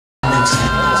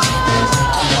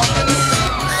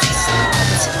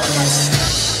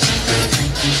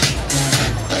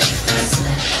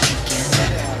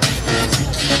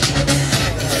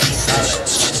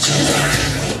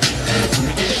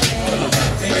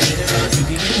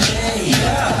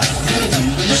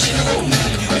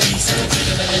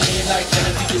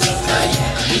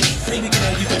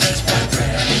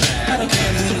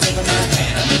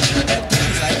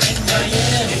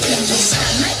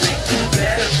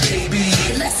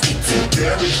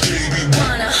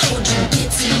Wanna hold you,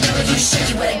 get to know you, show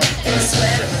you what I got in the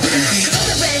sweater. All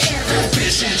the red hair, the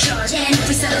fish in charge. And if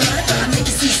we settle on it, I make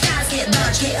you see styles get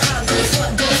large, get hard, go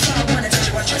far, go far. Wanna touch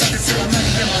you, watch you, take it to the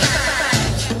money in my life.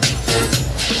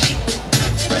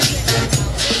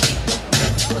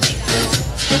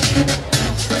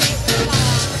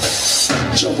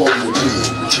 Jump on the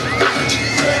beat, jump on the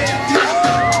beat,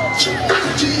 jump on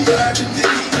the beat, ride the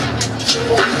beat, jump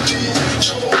on the beat,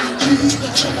 jump on the beat,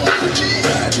 jump on the beat,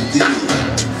 ride the beat,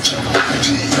 jump on the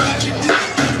beat, ride the beat,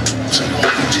 jump on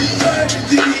the beat, ride the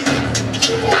beat,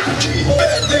 jump on the beat.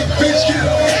 Bad thing, bitch, get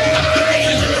on.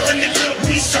 And the girl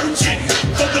be searching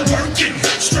for the working,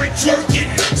 straight twerking.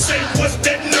 Say what's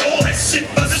that noise? Shit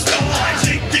buzz is gone,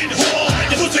 dick get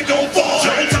hard, who's it gon' fall?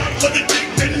 On top of the dick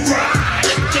and ride.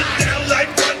 Get down like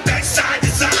run back side to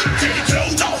side. Take your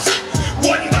clothes off,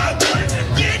 one by one.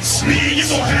 Bitch, me and you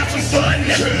gon' have some fun.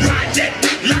 Ride that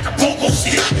dick like a pogo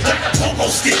stick, like a pogo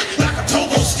stick, like a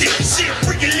pogo stick. She a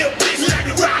freaking little bitch like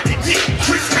a riding dick.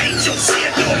 Chris Angel, she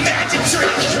a little magic trick.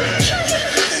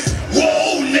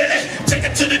 Whoa, Nelly, take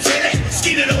it to the telly,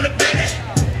 skeet it on the belly.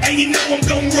 And you know I'm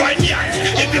gon' run ya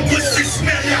if your pussy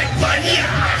smell like money.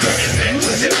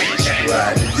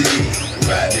 Ride the D,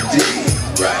 ride the D,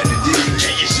 ride the D.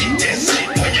 Can you see that shit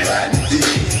when you Ride the D.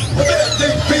 Bad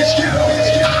thing, bitch, get on.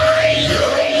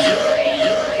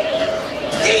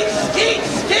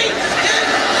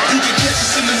 You can catch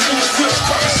us in the newest whip,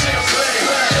 poppin' champagne.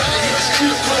 Hit the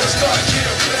strip club, start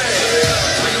campaign.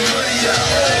 Bring the money out,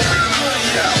 bring the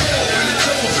money out. Bring the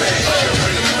double bag,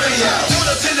 bring the money out. Pull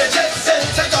up to the jet set,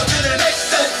 take off to the next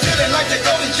set. Feeling like the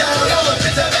golden child, all up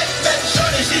in the next set.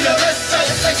 Shorty, she the best set,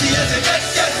 sexy as it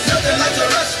gets, get. Nothing like the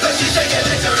rest, but she shaking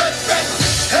like the rest,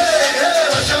 rest. Hey,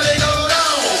 hey, what shorty go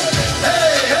down?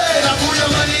 Hey, hey, now pull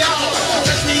your money out.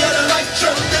 Touch me at a light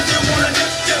trip, if you wanna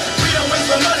dip, dip. We don't waste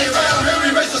my money round here,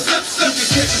 we race a slip, slip. You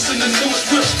can catch us in the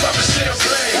newest whip, poppin'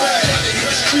 champagne. Hit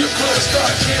the strip club,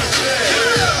 start campaign.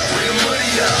 Bring the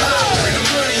money out, bring the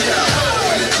money out.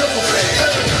 Bring the double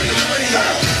bag, bring the money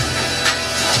out.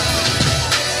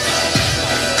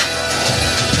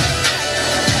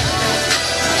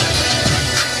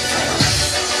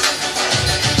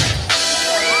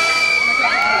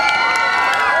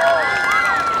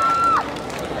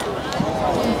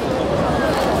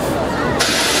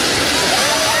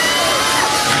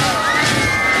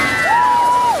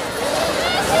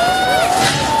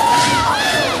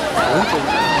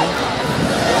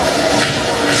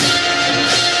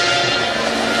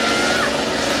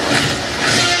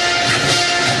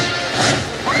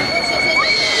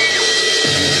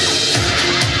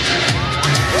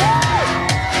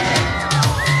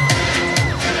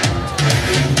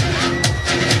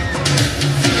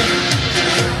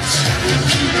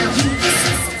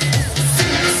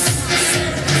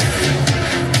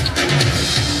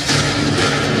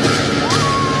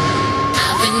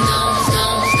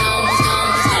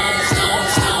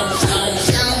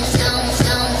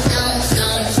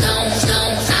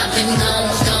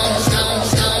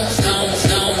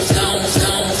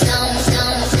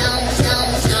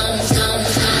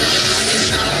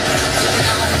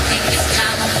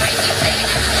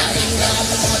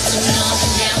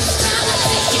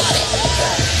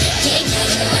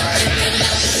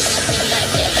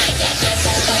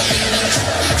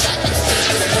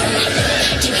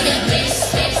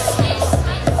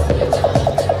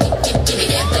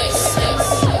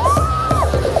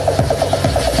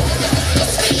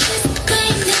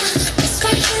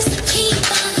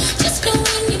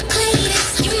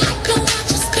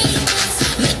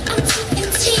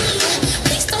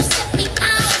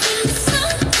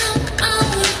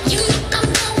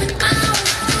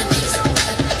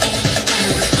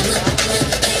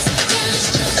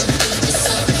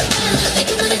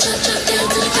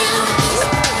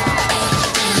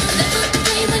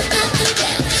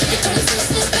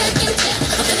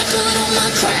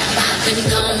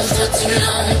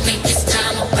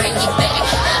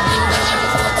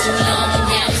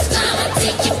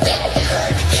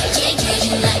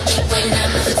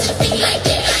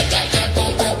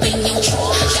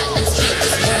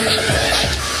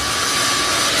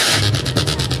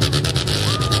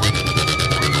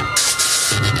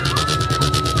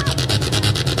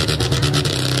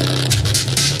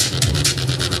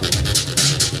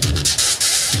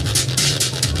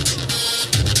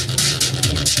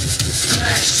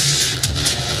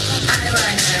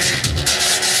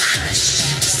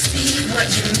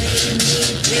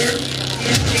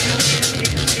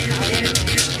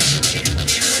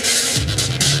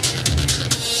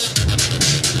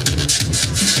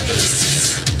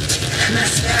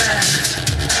 Mascara,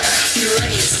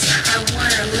 erase. I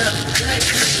wanna look good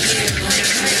for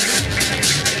you.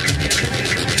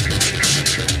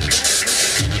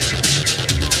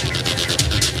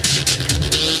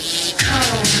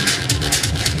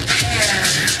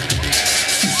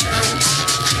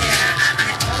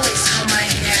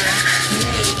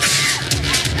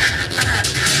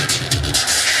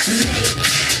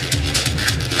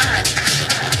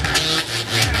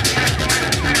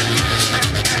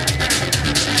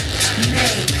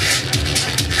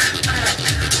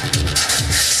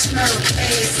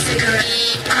 figure it.